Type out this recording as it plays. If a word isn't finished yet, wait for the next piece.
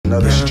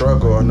Another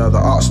struggle, another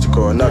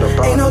obstacle, another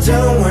bound. Ain't no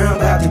telling where I'm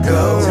about to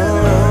go.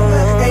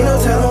 Ain't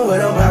no telling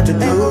what I'm about to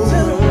do.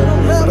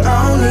 But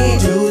I don't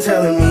need you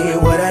telling me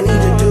what I need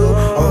to do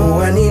or who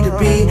I need to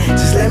be.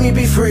 Just let me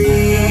be free.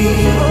 Let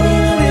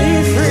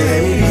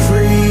me be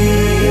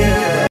free.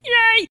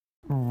 Yay!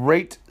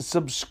 Rate,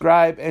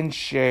 subscribe, and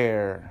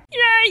share.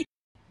 Yay!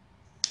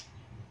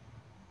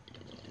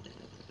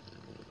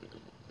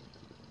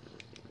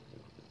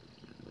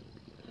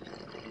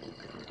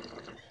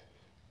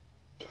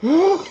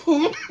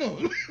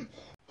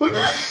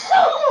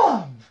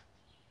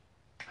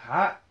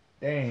 Hot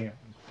damn.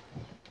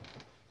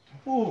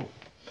 Ooh.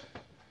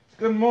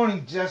 Good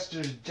morning,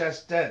 jesters,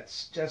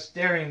 jestettes,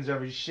 jestarians of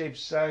every shape,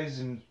 size,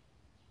 and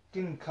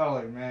skin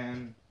color,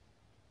 man.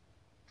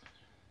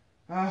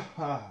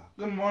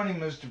 Good morning,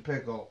 Mr.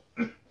 Pickle.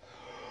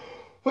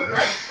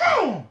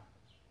 I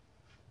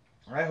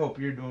hope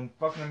you're doing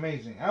fucking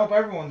amazing. I hope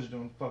everyone's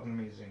doing fucking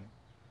amazing.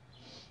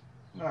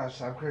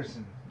 Stop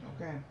cursing,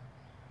 okay?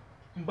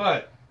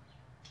 But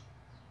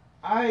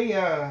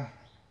I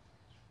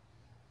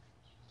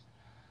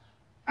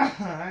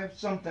have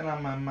something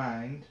on my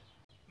mind.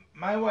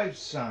 My wife's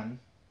son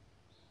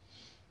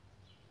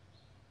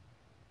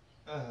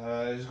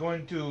is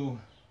going to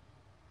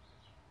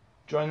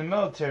join the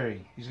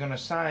military. He's going to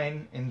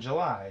sign in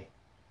July,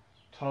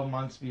 12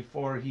 months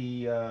before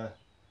he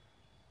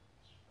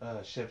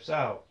ships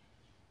out.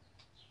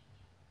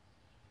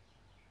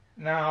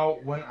 Now,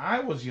 when I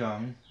was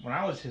young, when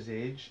I was his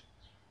age,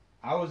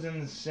 I was in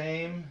the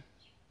same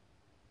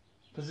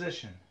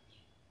position.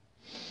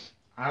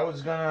 I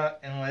was going to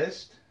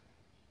enlist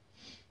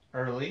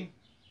early.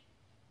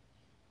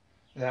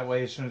 That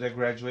way, as soon as I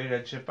graduated,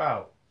 I'd ship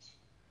out.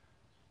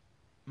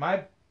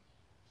 My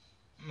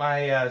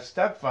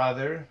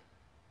stepfather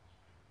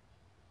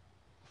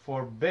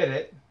forbid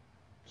it,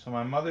 so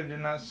my mother did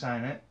not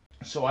sign it,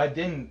 so I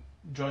didn't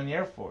join the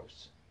Air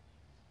Force.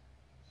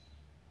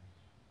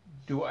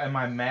 Am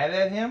I mad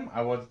at him?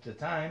 I was at the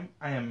time.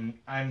 I'm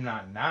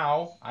not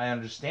now. I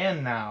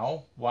understand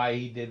now why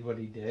he did what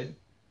he did.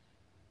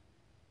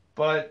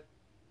 But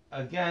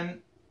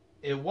again,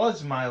 it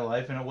was my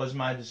life and it was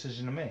my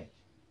decision to make.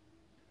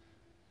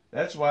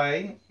 That's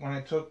why when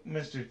I took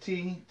Mr.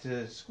 T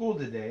to school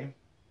today,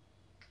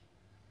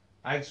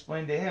 I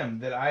explained to him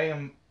that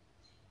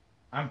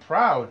I'm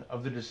proud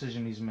of the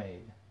decision he's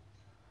made.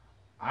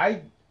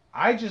 I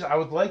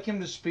would like him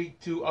to speak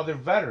to other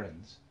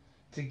veterans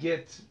to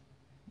get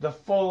the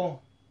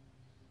full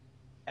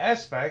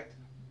aspect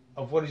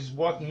of what he's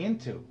walking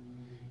into. You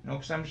know,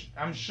 because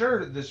I'm sure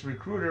that this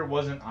recruiter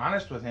wasn't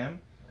honest with him.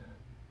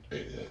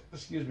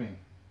 Excuse me.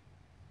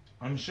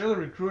 I'm sure the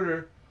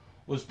recruiter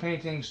was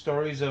painting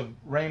stories of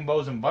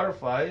rainbows and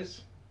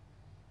butterflies.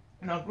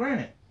 Now,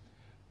 granted,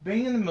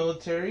 being in the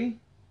military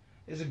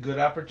is a good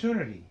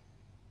opportunity.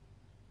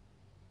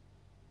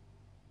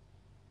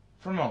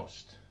 For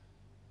most.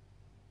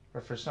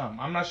 Or for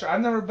some. I'm not sure.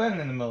 I've never been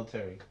in the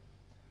military.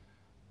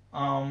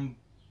 I'm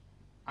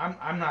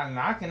not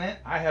knocking it.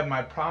 I have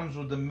my problems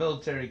with the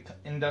military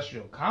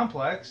industrial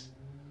complex.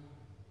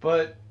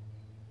 But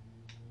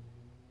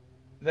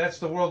that's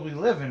the world we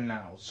live in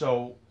now.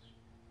 So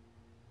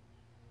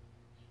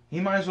he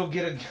might as well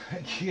get a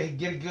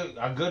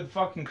good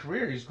fucking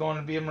career. He's going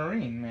to be a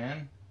Marine,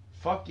 man.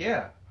 Fuck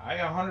yeah. I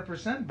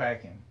 100%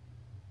 back him.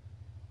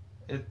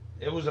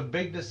 It was a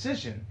big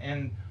decision.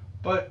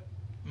 But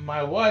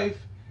my wife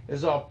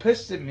is all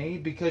pissed at me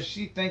because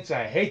she thinks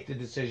I hate the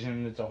decision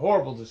and it's a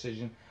horrible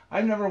decision.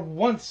 I never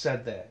once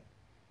said that.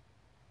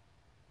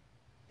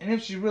 And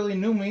if she really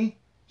knew me,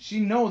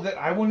 she'd know that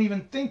I wouldn't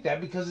even think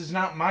that because it's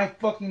not my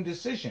fucking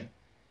decision.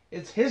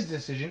 It's his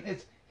decision.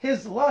 It's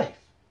his life.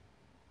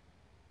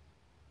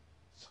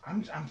 So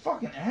I'm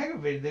fucking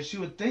aggravated that she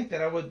would think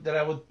that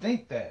I would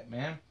think that,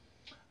 man.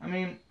 I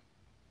mean,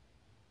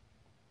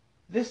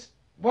 this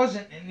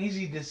wasn't an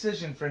easy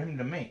decision for him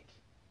to make.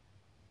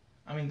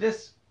 I mean,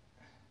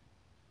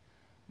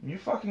 you're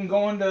fucking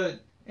going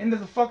into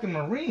the fucking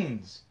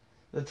Marines,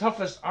 the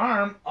toughest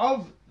arm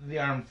of the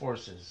armed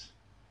forces.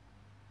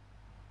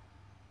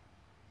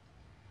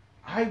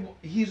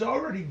 He's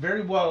already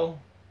very well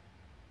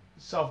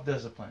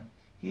self-disciplined.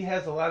 He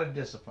has a lot of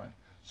discipline.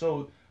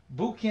 So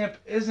boot camp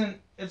it's going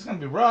to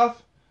be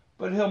rough,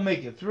 but he'll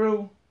make it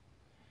through.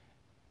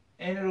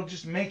 And it'll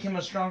just make him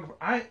a stronger,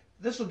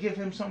 this will give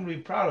him something to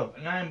be proud of.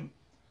 And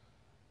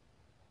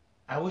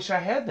I wish I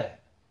had that.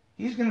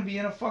 He's going to be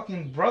in a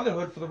fucking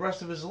brotherhood for the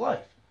rest of his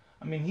life.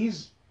 I mean,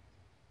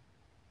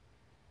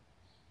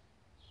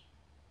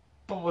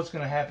 but what's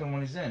going to happen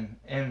when he's in?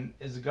 And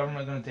is the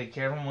government going to take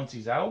care of him once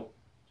he's out?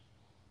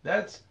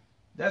 That's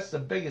the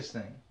biggest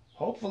thing.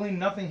 Hopefully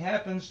nothing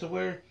happens to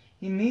where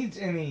he needs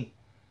any.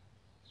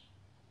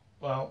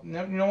 Well, you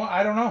know what?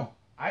 I don't know.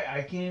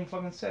 I can't even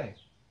fucking say.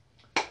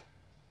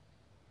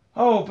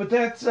 Oh, but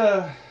that's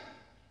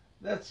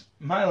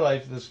my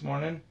life this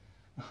morning.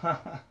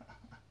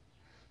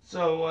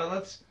 So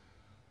let's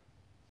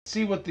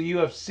see what the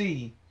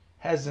UFC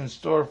has in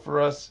store for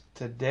us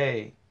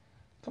today.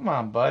 Come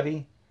on,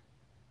 buddy.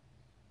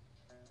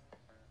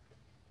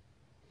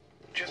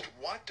 Just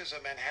what does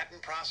a Manhattan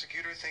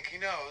prosecutor think he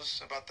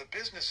knows about the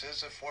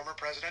businesses of former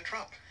President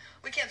Trump?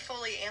 We can't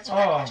fully answer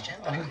that question,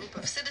 but a group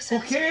of citizens who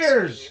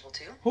cares? may be able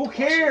to. Who The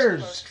Washington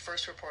cares? Post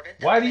first reported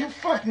that Why the do you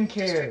Manhattan fucking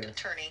care? District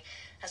Attorney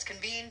has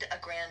convened a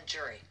grand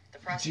jury. The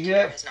Do prosecutor you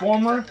have has not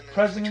former confirmed the move,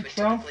 President which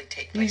would Trump? typically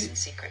take place in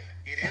secret.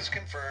 It is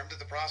confirmed that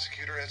the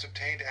prosecutor has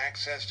obtained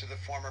access to the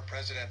former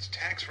president's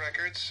tax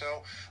records,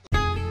 so...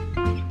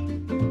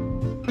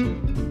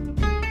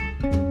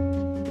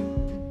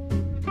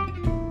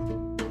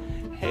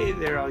 Hey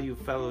there, all you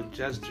fellow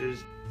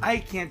jesters. I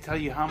can't tell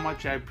you how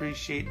much I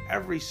appreciate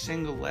every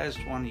single last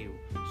one of you.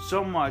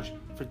 So much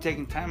for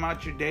taking time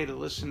out your day to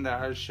listen to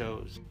our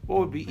shows. What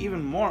would be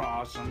even more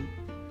awesome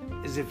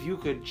is if you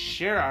could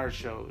share our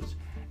shows,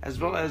 as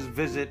well as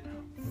visit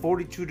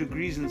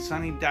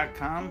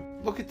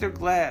 42degreesandsunny.com. Look at their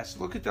glass.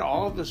 Look at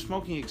all of the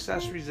smoking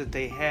accessories that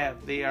they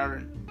have. They are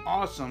an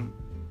awesome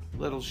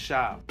little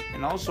shop.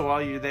 And also,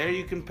 while you're there,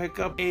 you can pick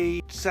up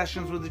a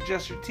Sessions with a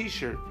Jester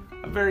t-shirt.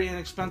 A very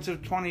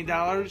inexpensive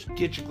 $20.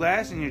 Get your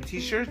glass and your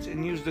t-shirts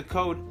and use the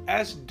code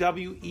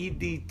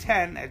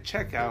SWED10 at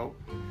checkout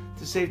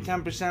to save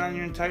 10% on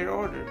your entire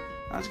order.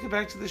 Now let's get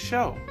back to the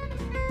show.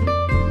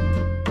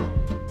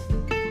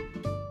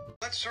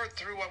 Let's sort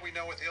through what we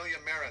know with Ilya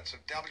Meritz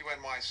of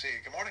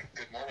WNYC. Good morning.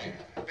 Good morning.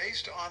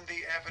 Based on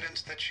the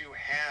evidence that you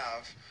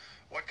have,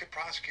 what could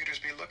prosecutors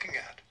be looking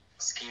at?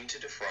 Scheme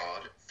to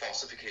defraud,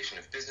 falsification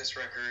of business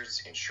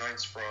records,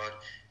 insurance fraud,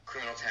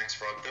 criminal tax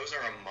fraud. Those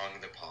are among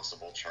the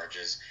possible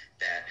charges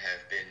that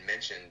have been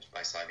mentioned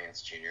by Cy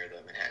Vance Jr.,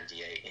 the Manhattan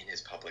DA, in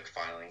his public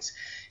filings.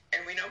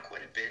 And we know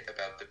quite a bit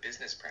about the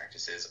business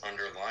practices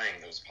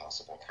underlying those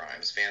possible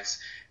crimes. Vance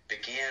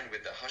began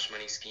with the hush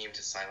money scheme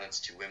to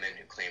silence two women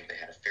who claimed they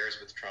had affairs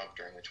with Trump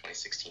during the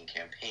 2016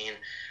 campaign.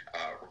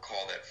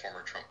 Recall that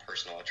former Trump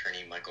personal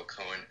attorney Michael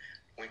Cohen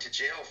went to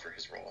jail for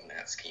his role in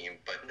that scheme,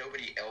 but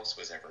nobody else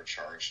was ever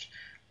charged.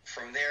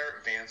 From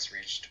there, Vance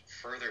reached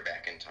further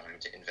back in time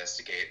to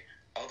investigate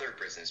other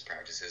business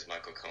practices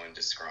Michael Cohen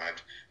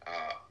described,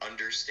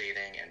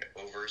 understating and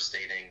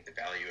overstating the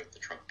value of the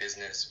Trump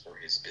business or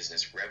his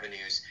business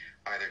revenues,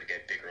 either to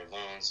get bigger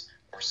loans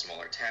or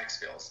smaller tax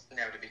bills.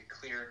 Now, to be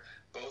clear,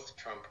 both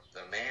Trump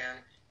the man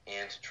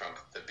and Trump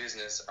the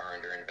business are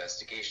under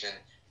investigation.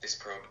 This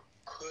probe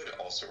could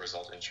also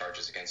result in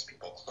charges against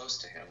people close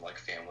to him, like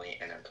family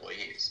and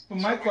employees. But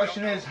my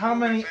question is, how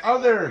many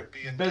other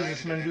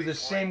businessmen do the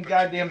same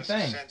goddamn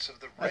thing?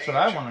 That's what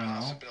I want to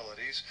know.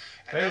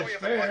 Fair is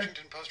fair.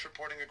 Washington Post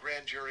reporting a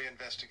grand jury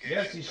investigation.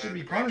 Yes, he should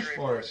be punished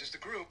for it.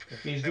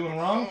 If he's doing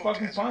wrong,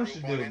 fucking punish the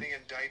dude.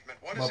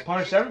 Well,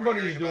 punish everybody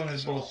who's doing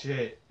this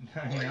bullshit. You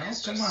know,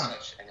 come on.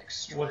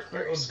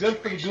 What's good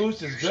for the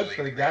goose is good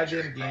for the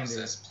goddamn gander.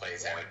 Process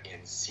plays out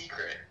in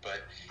secret,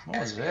 but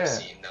As we've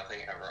seen, nothing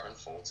ever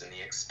unfolds in the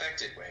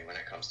expected way when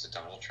it comes to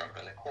Donald Trump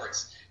and the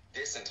courts.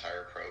 This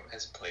entire probe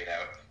has played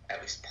out, at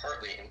least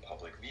partly, in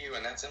public view,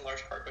 and that's in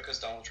large part because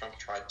Donald Trump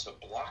tried to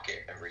block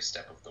it every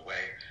step of the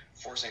way,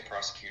 forcing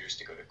prosecutors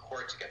to go to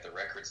court to get the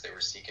records they were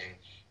seeking.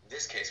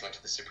 This case went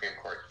to the Supreme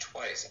Court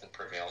twice and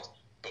prevailed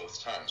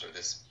both times, or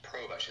this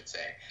probe, I should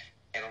say.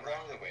 And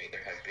along the way,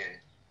 there have been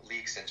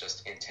leaks and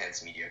just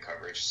intense media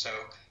coverage. So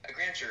a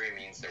grand jury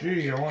means there will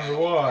be I wonder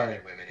why.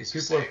 These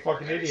people are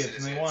fucking idiots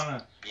and they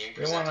wanna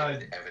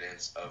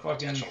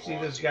fucking see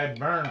this guy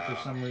burn for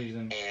some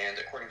reason. And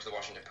according to the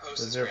Washington Post,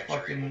 Because this they're grand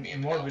jury will be fucking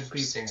in morbid for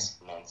people. 6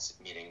 months,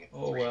 meeting 3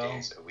 Oh well.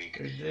 days a week.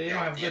 They don't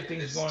have good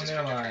things going in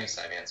their lives.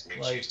 Cy Vance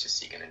may Like, choose to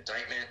seek an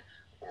indictment,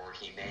 or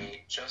he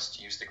may just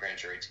use the grand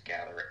jury to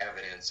gather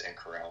evidence and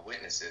corral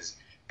witnesses.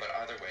 But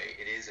either way,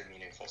 it is a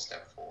meaningful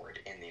step forward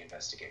in the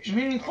investigation.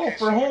 meaningful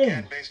for whom?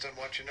 Again, based on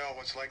what you know,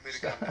 what's likely to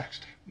come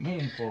next?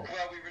 Meaningful.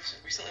 Well, we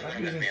recently Stop learned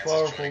that using Vance is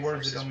powerful joining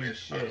words that forces don't mean with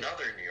shit.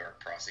 another New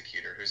York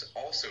prosecutor who's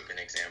also been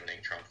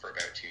examining Trump for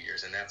about 2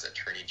 years, and that's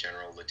Attorney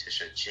General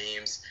Letitia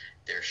James.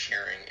 They're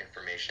sharing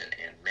information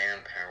and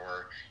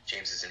manpower.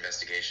 James's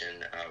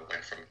investigation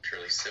went from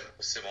purely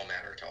civil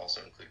matter to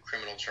also include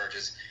criminal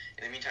charges.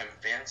 In the meantime,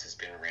 Vance has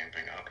been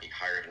ramping up. He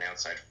hired an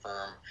outside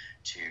firm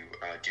to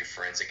do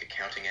forensic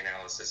accounting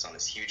analysis on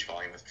this huge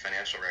volume of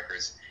financial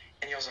records.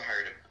 And he also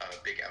hired a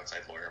big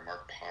outside lawyer,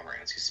 Mark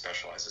Pomerantz, who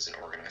specializes in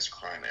organized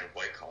crime and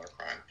white-collar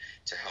crime,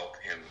 to help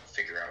him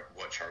figure out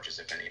what charges,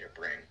 if any, to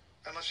bring.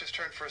 And let's just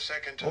turn for a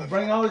second to Well, the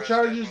bring former all the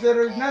president charges who that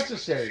are recall he was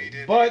necessary,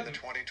 defeated but in the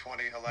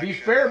 2020 be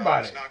election, fair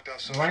about was it. knocked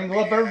off social Wrangle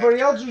up media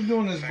everybody after else who's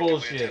doing this effectively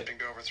bullshit. attempting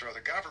to overthrow the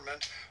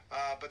government,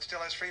 but still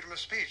has freedom of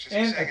speech. Does he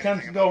And say anything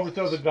attempting to about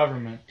overthrow this? the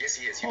government. Yes,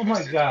 he is. He Oh my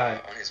posted,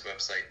 God. On his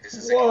website, this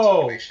is Whoa. a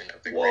continuation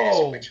of the greatest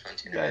Whoa. witch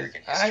hunt in Guys,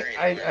 American history.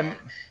 I'm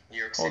New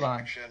York hold City. on.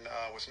 Election,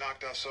 was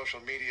knocked off social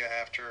media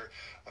after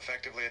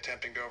effectively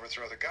attempting to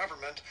overthrow the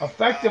government.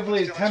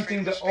 Effectively but still has attempting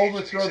freedom to of speech. Does he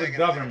overthrow say the anything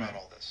government.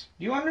 about all this?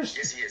 Do you understand?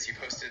 Yes, he is. He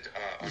posted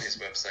on his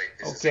website,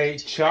 this Okay,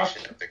 is a Chuck,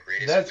 continuation of the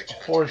greatest that's witch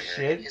hunt in horseshit,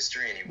 American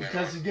history, and he went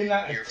because on, he did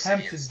not New York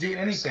attempt City to and do state are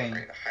anything.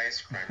 suffering the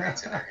highest crime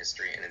rates in their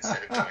history, and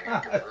instead of going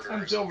after Attempt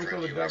murderers, to overthrow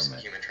drug the dealers,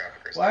 government. human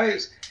traffickers, Why? and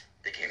others,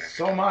 they came after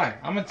So am I.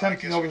 I'm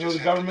attempting to overthrow the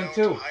government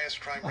too.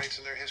 Highest crime rates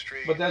in their history,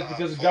 But that's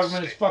because the false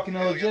government is statement. fucking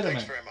Elliot, illegitimate.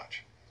 Thanks very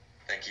much.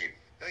 Thank you.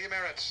 Ilya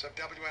Meritz of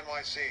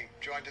WNYC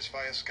joined us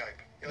via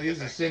Skype. Ilya, Use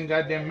the same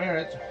goddamn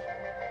merits.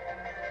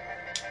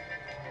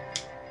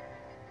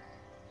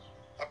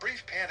 A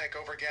brief panic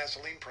over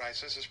gasoline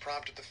prices has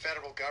prompted the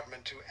federal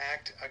government to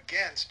act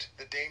against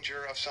the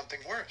danger of something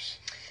worse.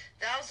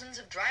 Thousands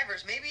of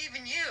drivers, maybe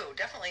even you,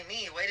 definitely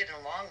me, waited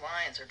in long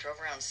lines or drove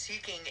around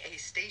seeking a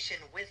station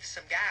with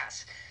some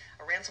gas.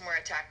 A ransomware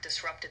attack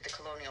disrupted the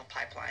Colonial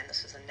Pipeline.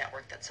 This is a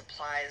network that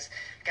supplies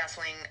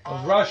gasoline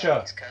all Russia. along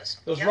the East Coast.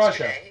 It was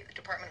Yesterday, the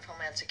Department of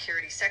Homeland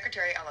Security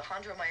Secretary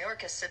Alejandro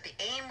Mayorkas said the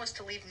aim was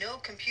to leave no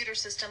computer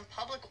system,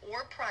 public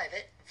or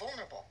private,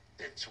 vulnerable.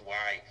 It's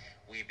why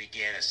we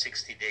began a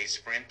 60-day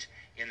sprint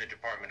in the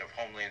Department of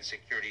Homeland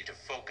Security to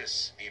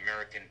focus the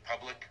American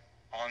public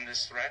on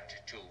this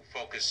threat, to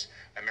focus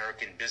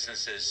American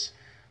businesses'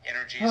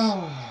 energies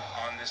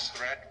on this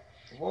threat.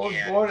 What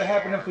would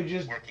happen if we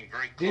just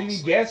didn't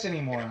need gas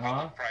anymore,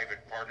 huh?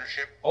 Private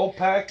partnership.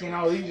 OPEC and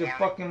all these are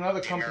fucking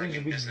other companies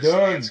would be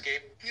done.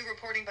 New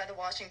reporting by the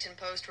Washington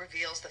Post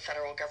reveals the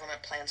federal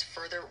government plans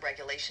further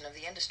regulation of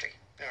the industry.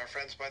 Our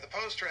friends by the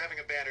Post are having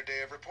a banner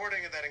day of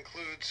reporting, and that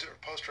includes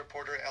Post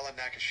reporter Ellen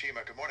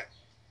Nakashima. Good morning.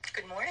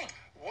 Good morning.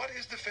 What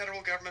is the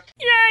federal government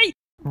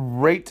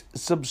Rate,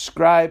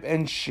 subscribe,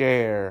 and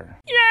share.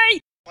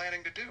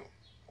 planning to do?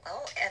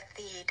 Well, at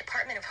the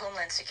Department of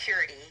Homeland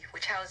Security,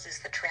 which houses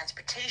the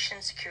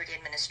Transportation Security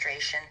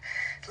Administration,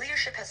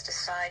 leadership has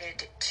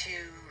decided to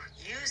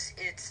use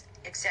its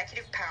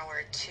executive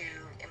power to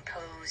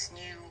impose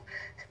new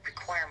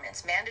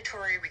requirements,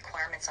 mandatory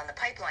requirements on the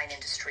pipeline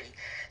industry.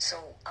 So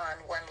on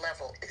one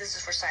level, this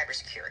is for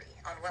cybersecurity.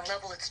 On one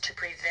level, it's to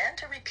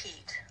prevent a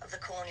repeat of the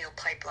Colonial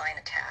Pipeline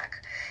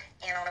attack.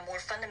 And on a more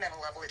fundamental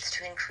level, it's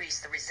to increase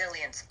the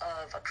resilience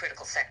of a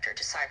critical sector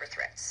to cyber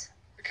threats.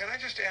 Can I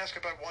just ask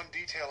about one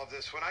detail of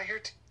this? When I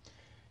hear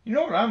You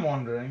know what I'm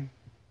wondering?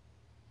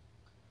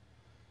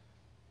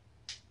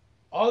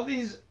 All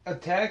these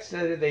attacks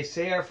that they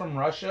say are from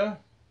Russia,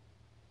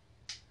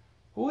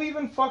 who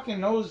even fucking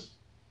knows?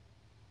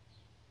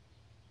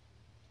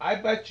 I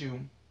bet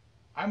you,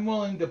 I'm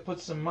willing to put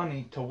some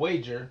money to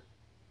wager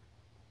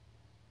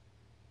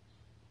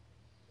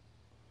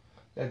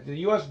that the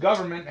U.S.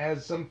 government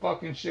has some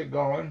fucking shit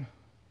going.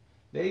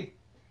 They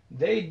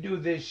do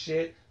this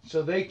shit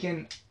so they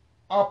can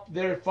up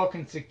their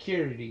fucking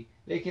security.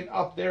 They can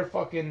up their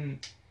fucking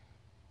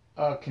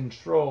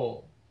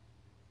control.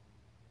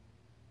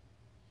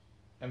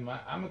 And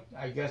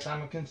I guess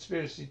I'm a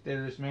conspiracy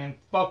theorist, man.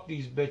 Fuck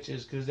these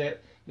bitches, because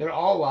they're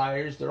all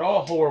liars. They're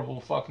all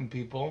horrible fucking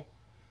people.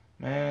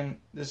 Man,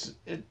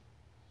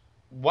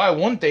 why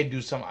wouldn't they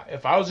do something?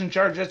 If I was in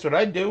charge, that's what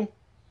I'd do.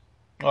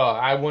 Well,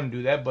 I wouldn't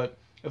do that, but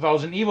if I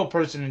was an evil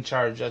person in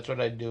charge, that's what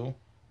I'd do.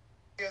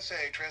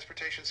 TSA,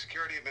 Transportation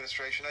Security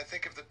Administration, I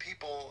think of the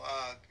people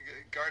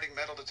guarding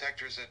metal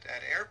detectors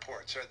at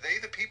airports. Are they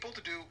the people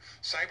to do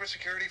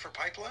cybersecurity for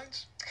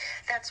pipelines?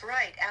 That's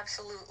right,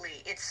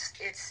 absolutely.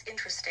 It's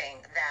interesting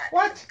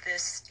that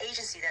this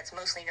agency that's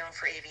mostly known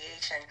for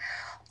aviation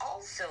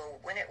also,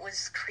 when it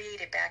was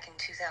created back in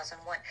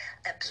 2001,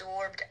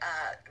 absorbed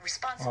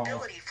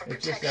responsibility for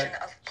protection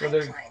of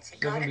pipelines.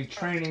 They're going to be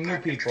training new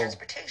people.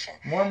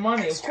 More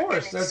money, of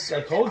course.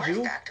 I told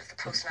you.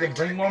 They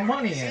bring more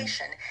money in.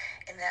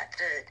 In that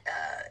the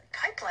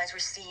pipelines were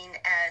seen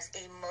as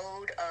a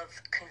mode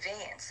of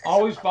conveyance.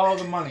 Always follow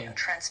the money.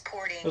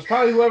 Transporting. It was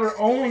probably whoever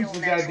owns the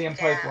goddamn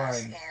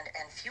pipeline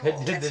and fuel.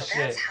 that did this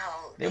shit.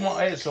 They want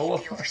the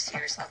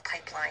overseers of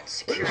pipeline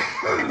security,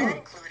 and that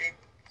included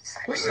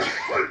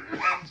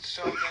cybersecurity. And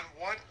so then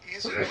what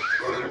is it that the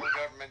federal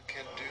government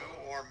can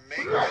do or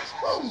make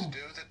businesses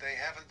do that they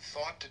haven't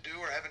thought to do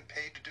or haven't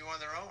paid to do on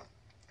their own?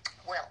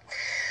 Well,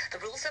 the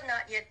rules have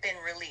not yet been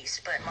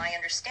released, but my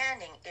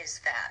understanding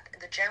is that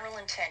the general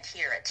intent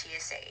here at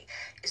TSA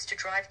is to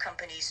drive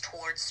companies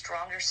towards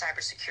stronger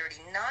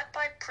cybersecurity, not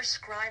by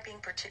prescribing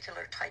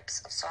particular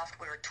types of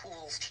software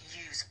tools to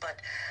use,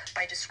 but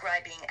by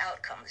describing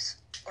outcomes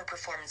or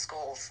performance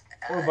goals.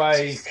 Or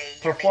by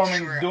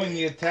performing, doing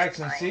the attacks,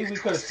 and see, we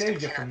could have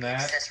saved you from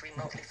that.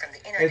 Remotely from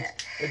the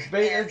internet. The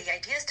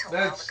idea is to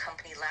allow the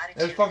company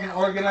latitude. That's fucking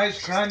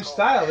organized crime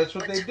style. That's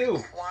what they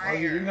do. Well,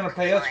 you're going to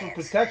pay us for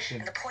protection.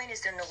 And the point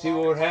is see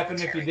what would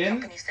happen if you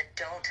didn't?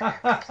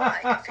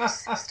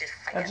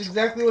 That's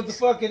exactly what the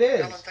fuck it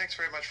is. Ellen, thanks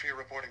very much for your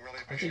reporting. Really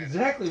appreciate it. That's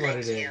exactly what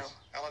it is.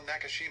 Ellen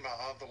Nakashima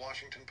of the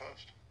Washington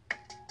Post.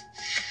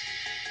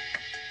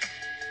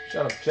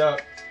 Shut up,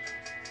 Chuck.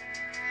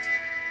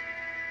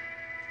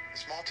 The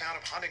small town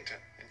of Huntington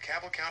in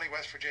Cabell County,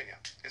 West Virginia,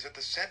 is at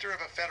the center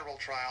of a federal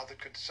trial that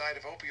could decide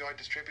if opioid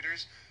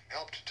distributors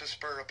helped to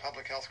spur a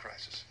public health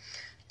crisis.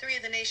 3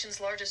 of the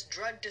nation's largest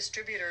drug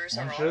distributors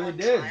I'm are sure all they on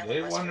did. trial They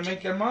in West wanted to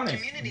make their Virginia. money.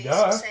 Communities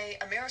Duh. say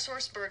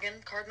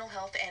AmeriSourceBergen, Cardinal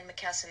Health, and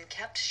McKesson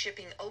kept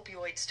shipping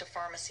opioids to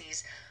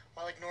pharmacies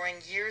while ignoring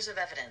years of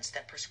evidence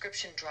that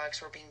prescription drugs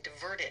were being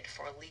diverted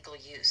for illegal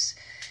use.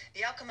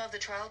 The outcome of the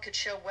trial could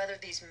show whether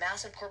these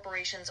massive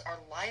corporations are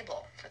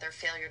liable for their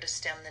failure to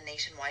stem the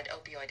nationwide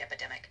opioid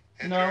epidemic.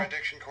 No, I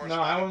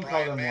wouldn't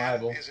call them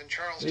liable.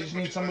 They just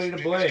need somebody to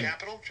blame.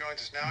 Joins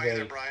us now. Hey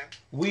there, Brian.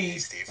 We,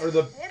 or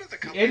the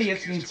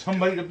idiots, need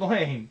somebody to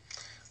blame.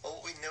 Well,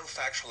 what we know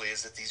factually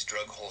is that these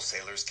drug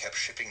wholesalers kept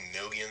shipping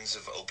millions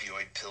of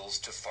opioid pills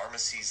to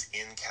pharmacies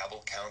in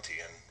Cabell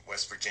County, and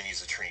West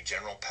Virginia's Attorney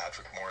General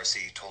Patrick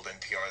Morrisey told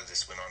NPR that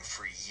this went on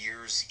for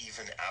years,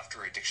 even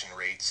after addiction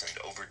rates and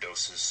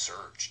overdoses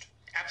surged.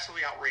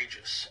 Absolutely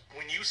outrageous.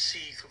 When you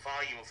see the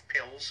volume of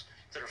pills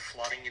that are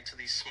flooding into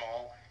these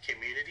small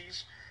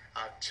communities,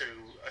 to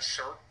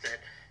assert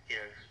that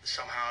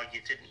somehow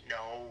you didn't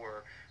know,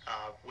 or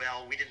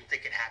we didn't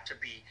think it had to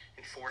be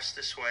enforced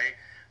this way.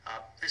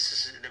 This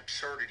is an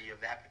absurdity of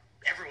that.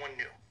 Everyone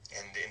knew.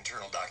 And the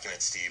internal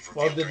documents, Steve,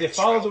 well, did they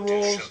follow the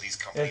rules?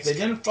 If they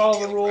didn't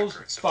follow the rules,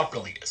 fuck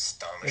them.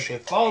 If they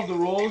followed the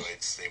rules,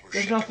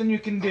 there's nothing you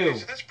can do. Okay,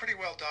 so that's pretty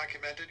well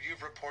documented.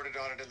 You've reported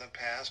on it in the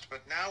past,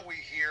 but now we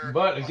hear.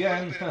 But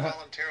again,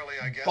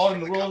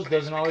 following the rules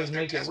doesn't always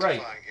make it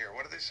right. Here.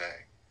 What do they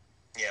say?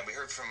 Yeah, we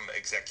heard from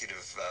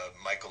Executive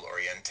Michael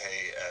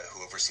Oriente,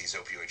 who oversees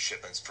opioid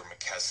shipments for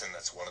McKesson.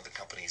 That's one of the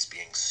companies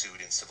being sued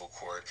in civil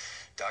court.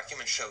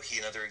 Documents show he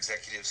and other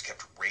executives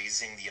kept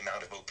raising the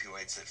amount of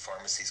opioids that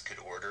pharmacies could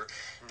order.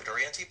 But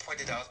Oriente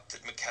pointed out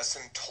that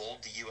McKesson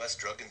told the U.S.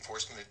 Drug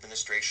Enforcement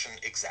Administration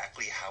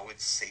exactly how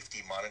its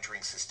safety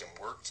monitoring system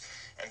worked.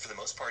 And for the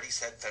most part, he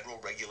said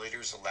federal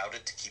regulators allowed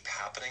it to keep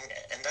happening.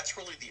 And that's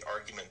really the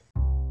argument.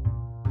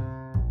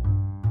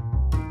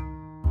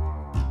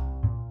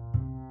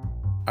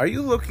 Are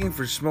you looking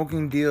for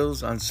smoking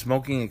deals on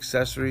smoking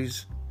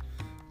accessories?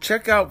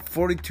 Check out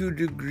 42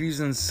 Degrees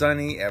and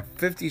Sunny at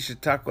 50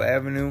 Chautauqua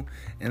Avenue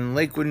in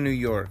Lakewood, New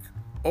York,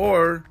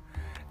 or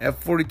at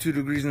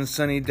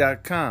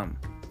 42degreesandsunny.com,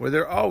 where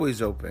they're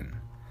always open.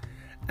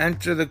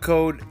 Enter the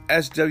code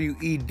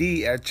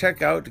SWED at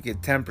checkout to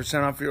get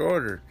 10% off your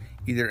order,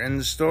 either in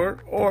the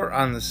store or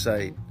on the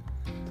site.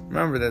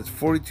 Remember, that's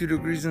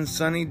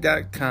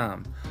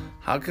 42degreesandsunny.com.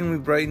 How can we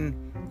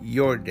brighten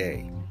your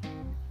day?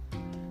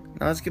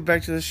 Now let's get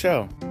back to the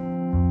show.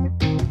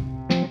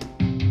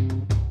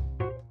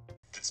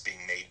 That's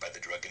being made by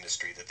the drug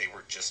industry, that they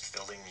were just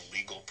filling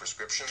legal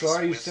prescriptions so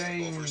are you with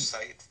saying...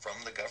 oversight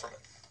from the government.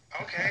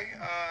 Okay,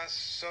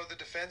 so the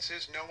defense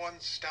is no one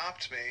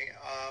stopped me,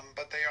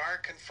 but they are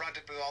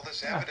confronted with all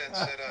this evidence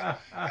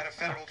at a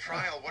federal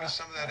trial. What is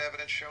some of that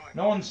evidence showing?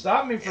 No one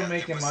stopped me from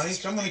making money,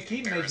 so I'm going to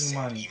keep making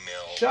money.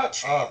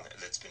 Shut up.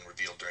 That's been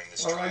revealed during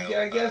this well, trial,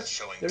 I guess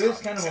there is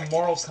kind of a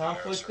moral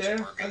conflict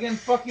there. Again,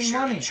 fucking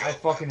money. I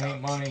fucking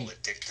hate money. People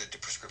addicted to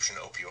prescription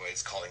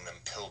opioids, calling them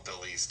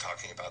pillbillies,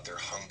 talking about their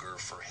hunger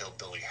for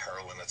hillbilly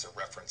heroin. That's a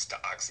reference to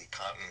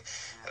OxyContin.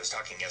 I was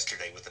talking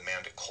yesterday with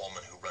Amanda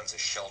Coleman, who runs a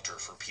shelter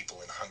for people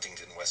in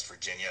Huntington, West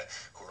Virginia,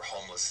 who are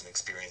homeless and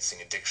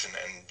experiencing addiction,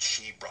 and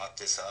she brought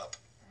this up.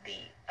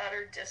 The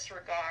utter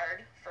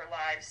disregard for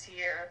lives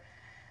here,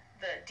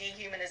 the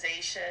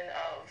dehumanization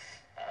of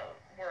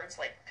words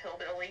like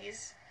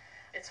pillbillies,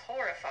 it's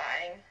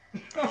horrifying.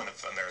 One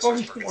of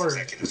AmerisourceBergen's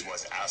executives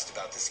was asked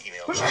about this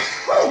email.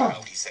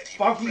 He said he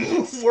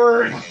fucking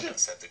word. And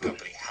said the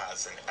company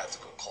has an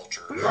ethical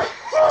culture,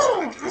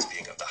 and as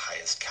being of the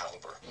highest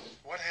caliber.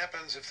 What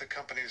happens if the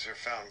companies are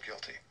found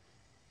guilty?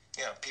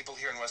 Yeah, people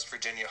here in West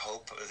Virginia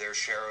hope their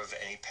share of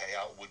any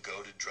payout would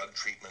go to drug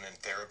treatment and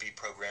therapy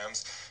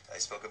programs. I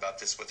spoke about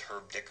this with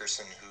Herb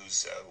Dickerson,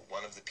 who's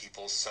one of the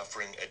people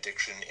suffering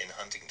addiction in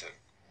Huntington.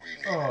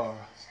 Oh,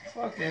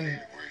 fucking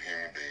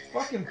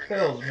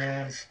pills,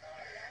 man.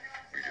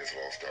 We just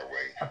lost our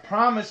way. I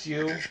promise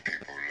you. There's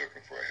people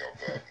looking for help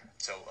out.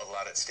 So a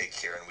lot at stake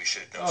here, and we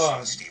should know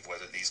soon, Steve,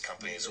 whether these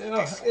companies will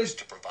be forced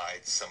to provide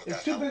some of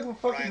that help. It's too big of a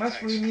fucking mess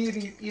for me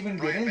to even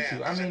get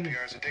into. I mean,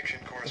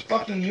 the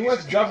fucking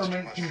U.S.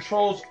 government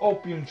controls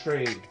opium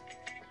trade.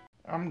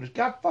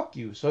 Fuck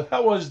you. So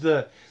that was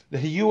the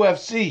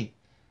UFC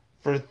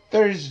for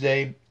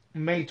Thursday,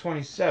 May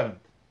 27th.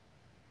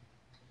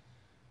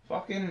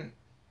 Fucking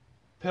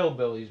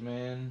pillbillies,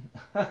 man.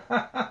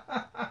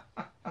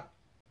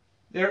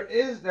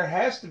 There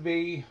has to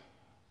be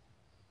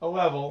a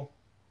level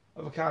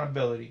of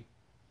accountability.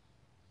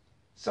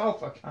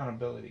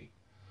 Self-accountability.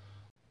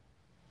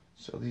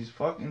 So these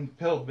fucking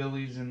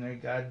pillbillies and their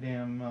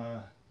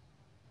goddamn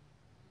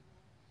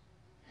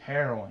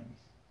heroin.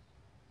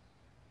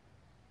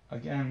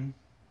 Again,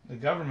 the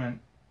government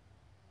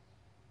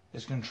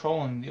is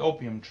controlling the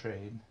opium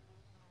trade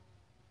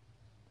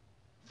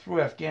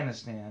through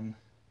Afghanistan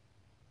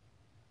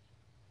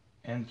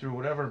and through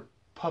whatever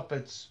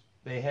puppets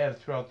they have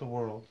throughout the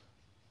world.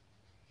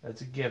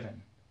 That's a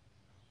given.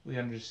 We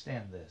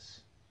understand this.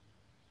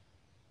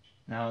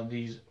 Now,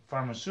 these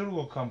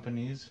pharmaceutical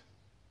companies,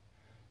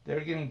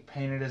 they're getting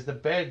painted as the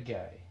bad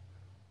guy.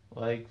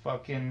 Like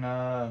fucking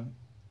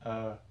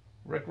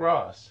Rick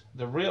Ross,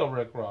 the real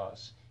Rick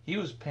Ross. He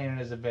was painted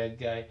as a bad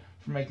guy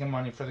for making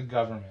money for the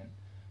government.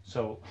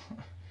 So,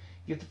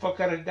 get the fuck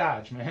out of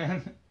Dodge,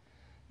 man.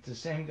 It's the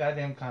same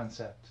goddamn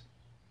concept.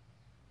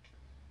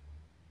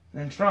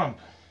 Then Trump.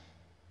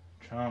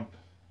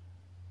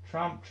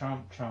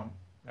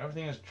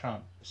 Everything is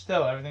Trump.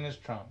 Still, everything is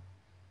Trump.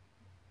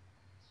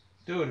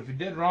 Dude, if he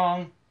did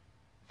wrong,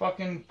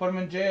 fucking put him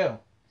in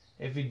jail.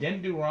 If he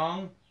didn't do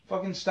wrong,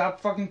 fucking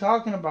stop fucking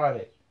talking about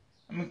it.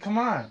 I mean, come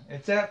on.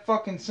 It's that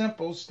fucking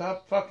simple.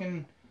 Stop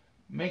fucking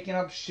making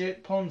up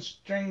shit, pulling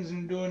strings,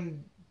 and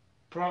doing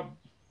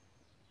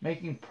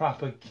making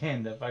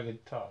propaganda, if I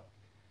could talk.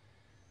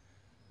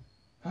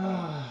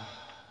 Man,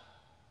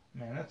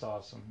 that's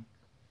awesome.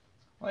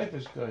 Life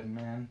is good,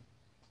 man.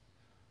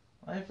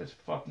 Life is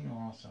fucking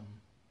awesome.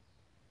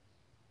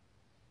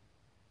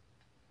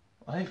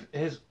 Life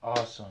is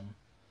awesome.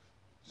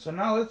 So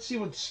now let's see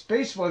what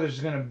space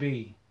weather's going to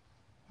be.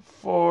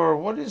 For,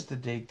 what is the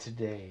date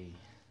today?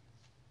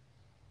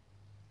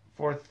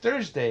 For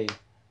Thursday,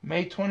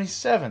 May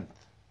 27th.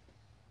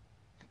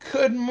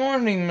 Good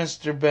morning,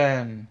 Mr.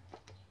 Ben.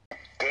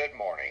 Good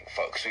morning,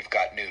 folks. We've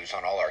got news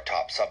on all our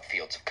top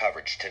subfields of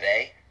coverage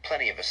today.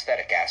 Plenty of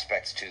aesthetic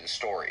aspects to the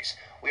stories.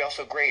 We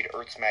also grade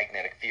Earth's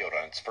magnetic field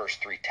on its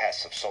first 3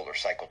 tests of solar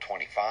cycle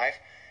 25,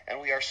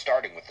 and we are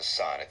starting with the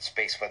sun at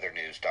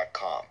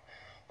spaceweathernews.com.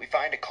 We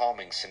find a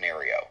calming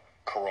scenario.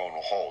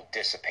 Coronal hole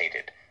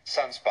dissipated.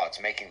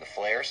 Sunspots making the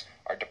flares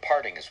are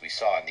departing as we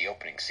saw in the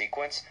opening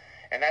sequence,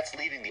 and that's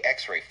leaving the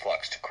X-ray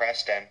flux to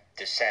crest and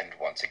descend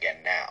once again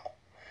now.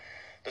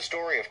 The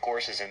story, of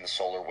course, is in the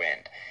solar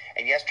wind,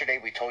 and yesterday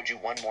we told you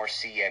one more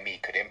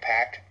CME could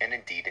impact, and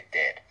indeed it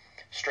did.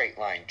 Straight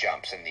line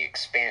jumps and the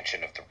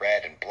expansion of the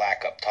red and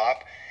black up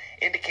top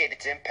indicate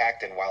its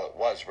impact, and while it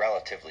was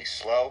relatively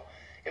slow,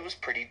 it was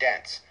pretty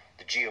dense.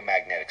 The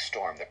geomagnetic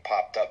storm that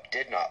popped up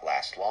did not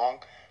last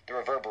long. The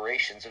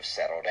reverberations have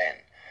settled in.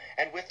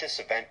 And with this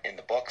event in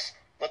the books,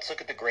 let's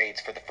look at the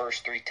grades for the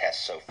first 3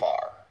 tests so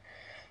far.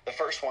 The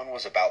first one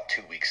was about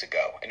 2 weeks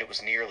ago, and it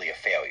was nearly a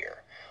failure.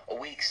 A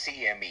weak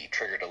CME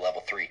triggered a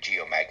level 3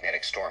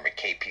 geomagnetic storm at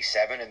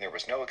KP7, and there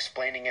was no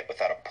explaining it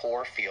without a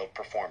poor field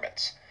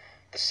performance.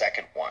 The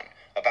second one,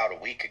 about a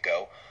week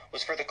ago,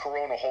 was for the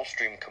coronal hole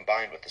stream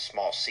combined with the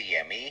small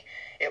CME.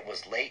 It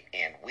was late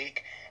and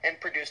weak and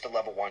produced a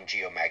level 1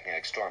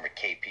 geomagnetic storm at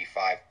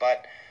KP5,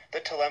 but the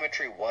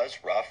telemetry was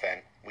rough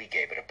and we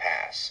gave it a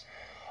pass.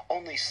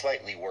 Only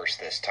slightly worse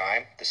this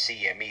time. The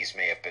CMEs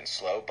may have been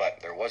slow,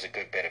 but there was a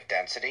good bit of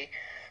density.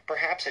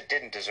 Perhaps it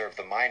didn't deserve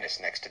the minus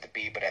next to the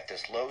B, but at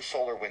this low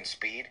solar wind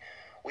speed,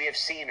 we have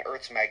seen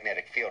Earth's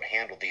magnetic field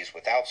handle these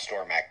without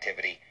storm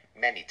activity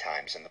many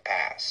times in the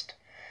past.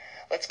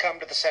 Let's come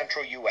to the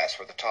central U.S.,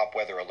 where the top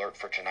weather alert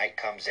for tonight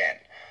comes in.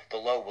 The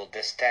low will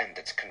distend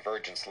its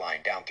convergence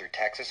line down through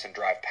Texas and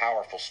drive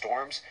powerful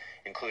storms,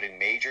 including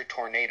major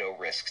tornado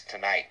risks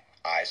tonight.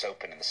 Eyes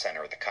open in the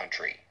center of the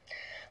country.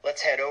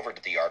 Let's head over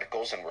to the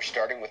articles, and we're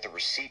starting with the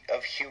receipt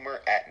of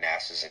humor at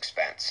NASA's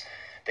expense.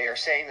 They are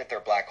saying that their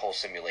black hole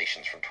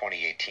simulations from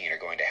 2018 are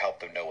going to help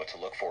them know what to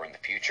look for in the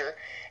future,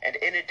 and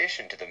in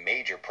addition to the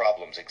major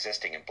problems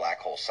existing in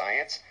black hole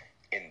science,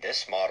 in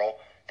this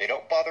model, they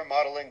don't bother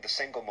modeling the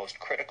single most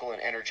critical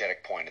and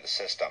energetic point of the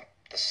system,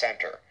 the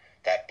center.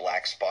 That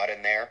black spot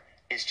in there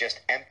is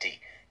just empty.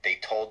 They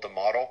told the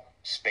model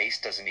space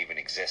doesn't even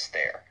exist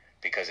there,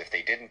 because if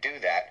they didn't do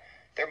that,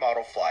 their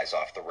model flies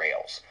off the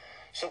rails.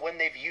 So when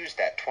they've used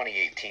that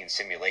 2018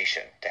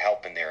 simulation to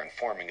help in their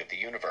informing of the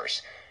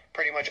universe,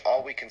 pretty much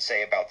all we can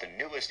say about the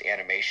newest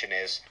animation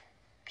is,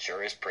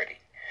 sure is pretty.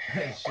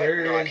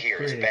 Sure Not is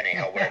here is pretty. Benny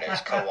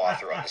Huertas,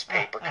 co-author on this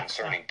paper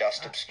concerning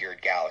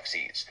dust-obscured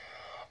galaxies.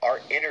 Our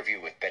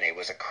interview with Benny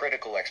was a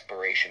critical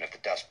exploration of the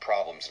dust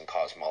problems in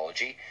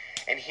cosmology,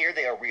 and here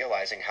they are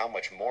realizing how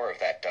much more of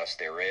that dust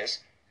there is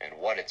and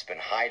what it's been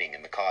hiding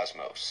in the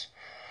cosmos.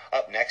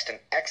 Up next, an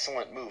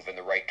excellent move in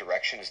the right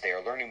direction as they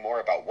are learning more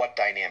about what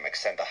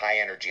dynamics send the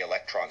high-energy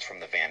electrons from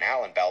the Van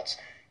Allen belts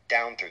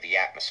down through the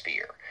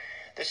atmosphere.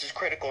 This is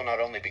critical not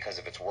only because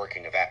of its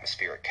working of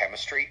atmospheric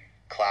chemistry,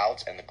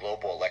 clouds, and the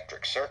global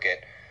electric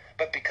circuit,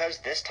 but because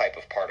this type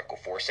of particle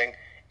forcing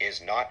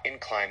is not in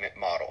climate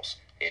models.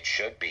 It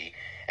should be,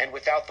 and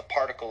without the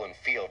particle and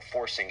field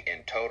forcing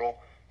in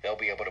total, they'll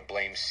be able to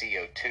blame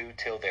CO2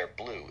 till they're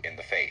blue in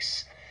the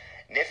face.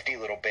 Nifty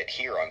little bit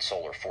here on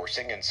solar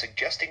forcing and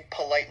suggesting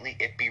politely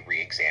it be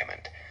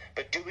re-examined,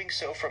 but doing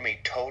so from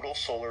a total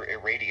solar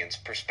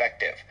irradiance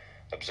perspective.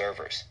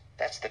 Observers,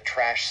 that's the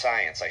trash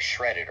science I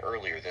shredded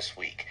earlier this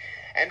week.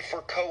 And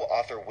for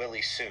co-author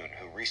Willie Soon,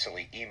 who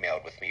recently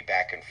emailed with me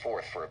back and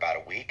forth for about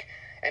a week,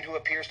 and who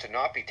appears to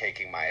not be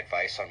taking my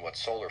advice on what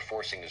solar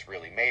forcing is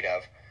really made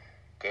of,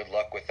 good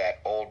luck with that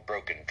old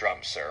broken drum,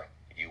 sir.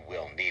 You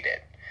will need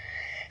it.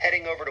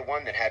 Heading over to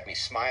one that had me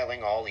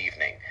smiling all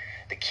evening.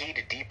 The key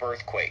to deep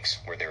earthquakes,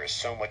 where there is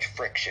so much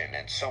friction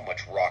and so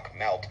much rock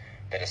melt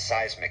that a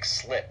seismic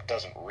slip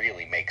doesn't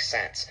really make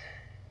sense.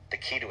 The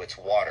key to its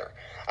water.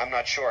 I'm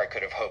not sure I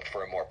could have hoped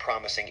for a more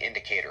promising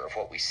indicator of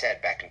what we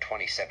said back in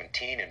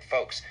 2017, and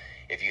folks,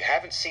 if you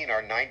haven't seen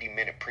our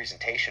 90-minute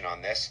presentation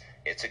on this,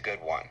 it's a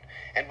good one.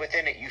 And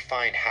within it you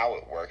find how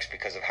it works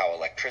because of how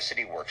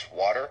electricity works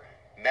water,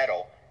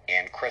 metal,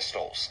 and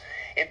crystals.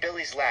 In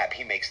Billy's lab,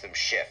 he makes them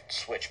shift,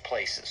 switch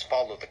places,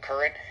 follow the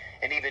current,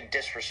 and even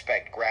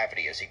disrespect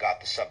gravity as he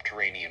got the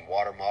subterranean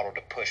water model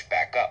to push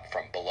back up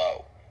from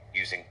below,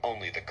 using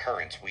only the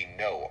currents we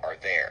know are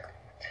there.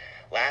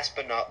 Last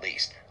but not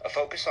least, a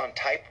focus on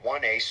Type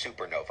 1a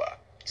supernova.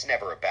 It's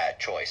never a bad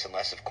choice,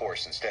 unless, of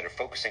course, instead of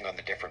focusing on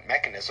the different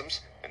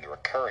mechanisms and the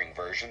recurring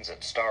versions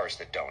and stars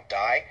that don't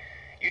die,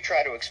 you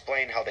try to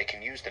explain how they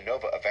can use the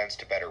nova events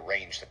to better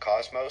range the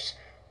cosmos,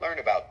 learn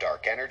about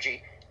dark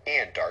energy,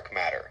 and dark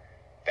matter.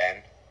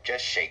 Ben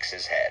just shakes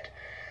his head.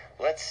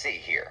 Let's see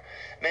here.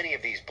 Many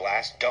of these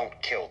blasts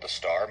don't kill the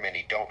star,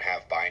 many don't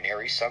have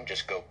binary, some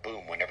just go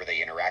boom whenever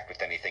they interact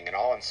with anything at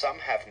all, and some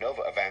have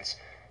nova events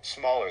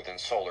smaller than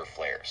solar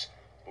flares.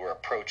 We're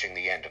approaching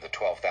the end of the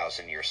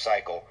 12,000-year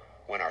cycle,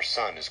 when our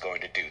sun is going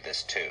to do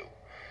this too.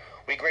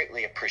 We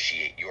greatly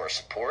appreciate your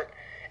support.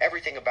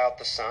 Everything about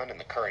the sun and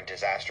the current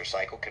disaster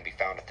cycle can be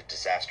found at the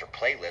disaster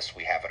playlist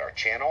we have at our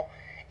channel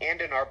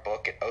and in our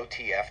book at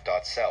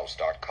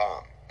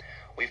otf.cells.com.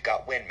 We've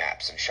got wind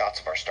maps and shots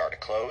of our star to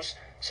close.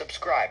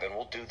 Subscribe and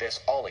we'll do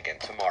this all again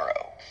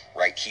tomorrow.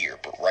 Right here,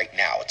 but right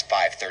now it's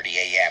 5:30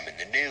 a.m. in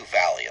the new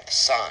Valley of the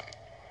Sun.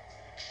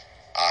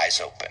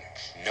 Eyes open.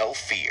 No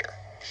fear.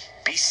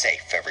 Be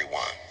safe,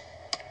 everyone.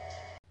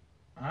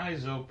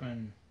 Eyes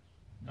open.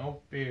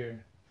 No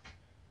fear.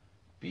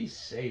 Be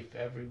safe,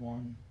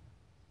 everyone.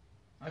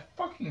 I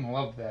fucking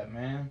love that,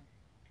 man.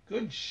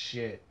 Good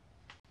shit.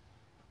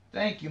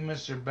 Thank you,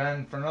 Mr.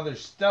 Ben, for another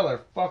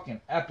stellar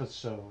fucking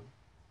episode.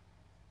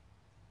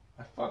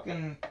 I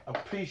fucking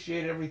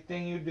appreciate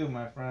everything you do,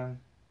 my friend.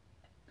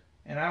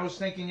 And I was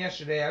thinking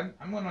yesterday,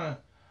 I'm gonna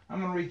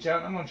reach out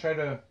and I'm gonna try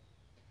to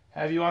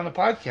have you on the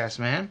podcast,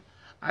 man.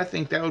 I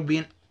think that would be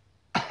an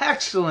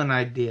excellent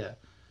idea.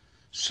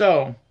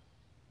 So,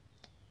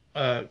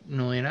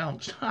 newly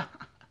announced.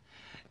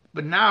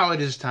 But now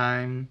it is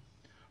time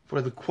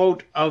for the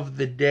quote of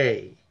the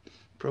day,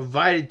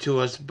 provided to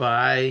us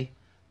by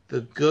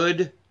the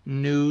Good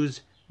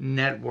News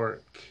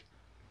Network.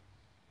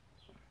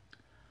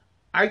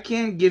 I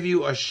can't give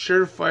you a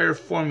surefire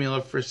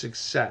formula for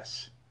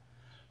success,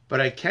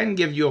 but I can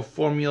give you a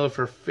formula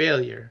for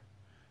failure.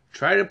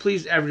 Try to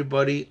please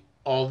everybody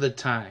all the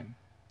time.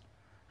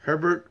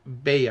 Herbert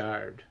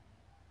Bayard.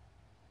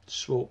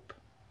 Swope.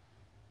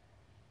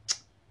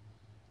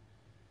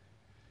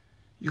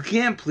 You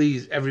can't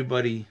please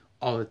everybody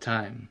all the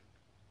time.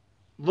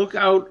 Look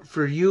out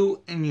for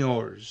you and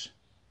yours.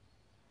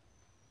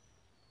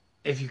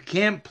 If you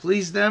can't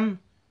please them,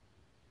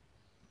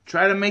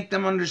 try to make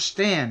them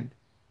understand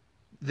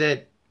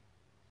that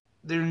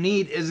their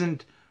need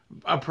isn't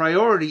a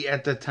priority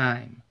at the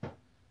time.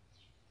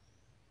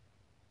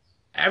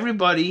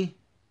 Everybody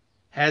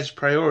has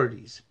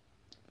priorities.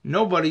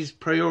 Nobody's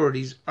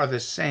priorities are the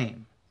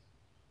same.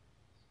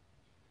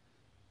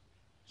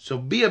 So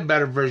be a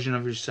better version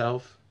of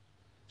yourself.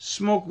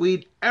 Smoke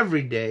weed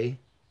every day.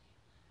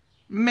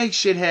 Make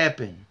shit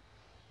happen.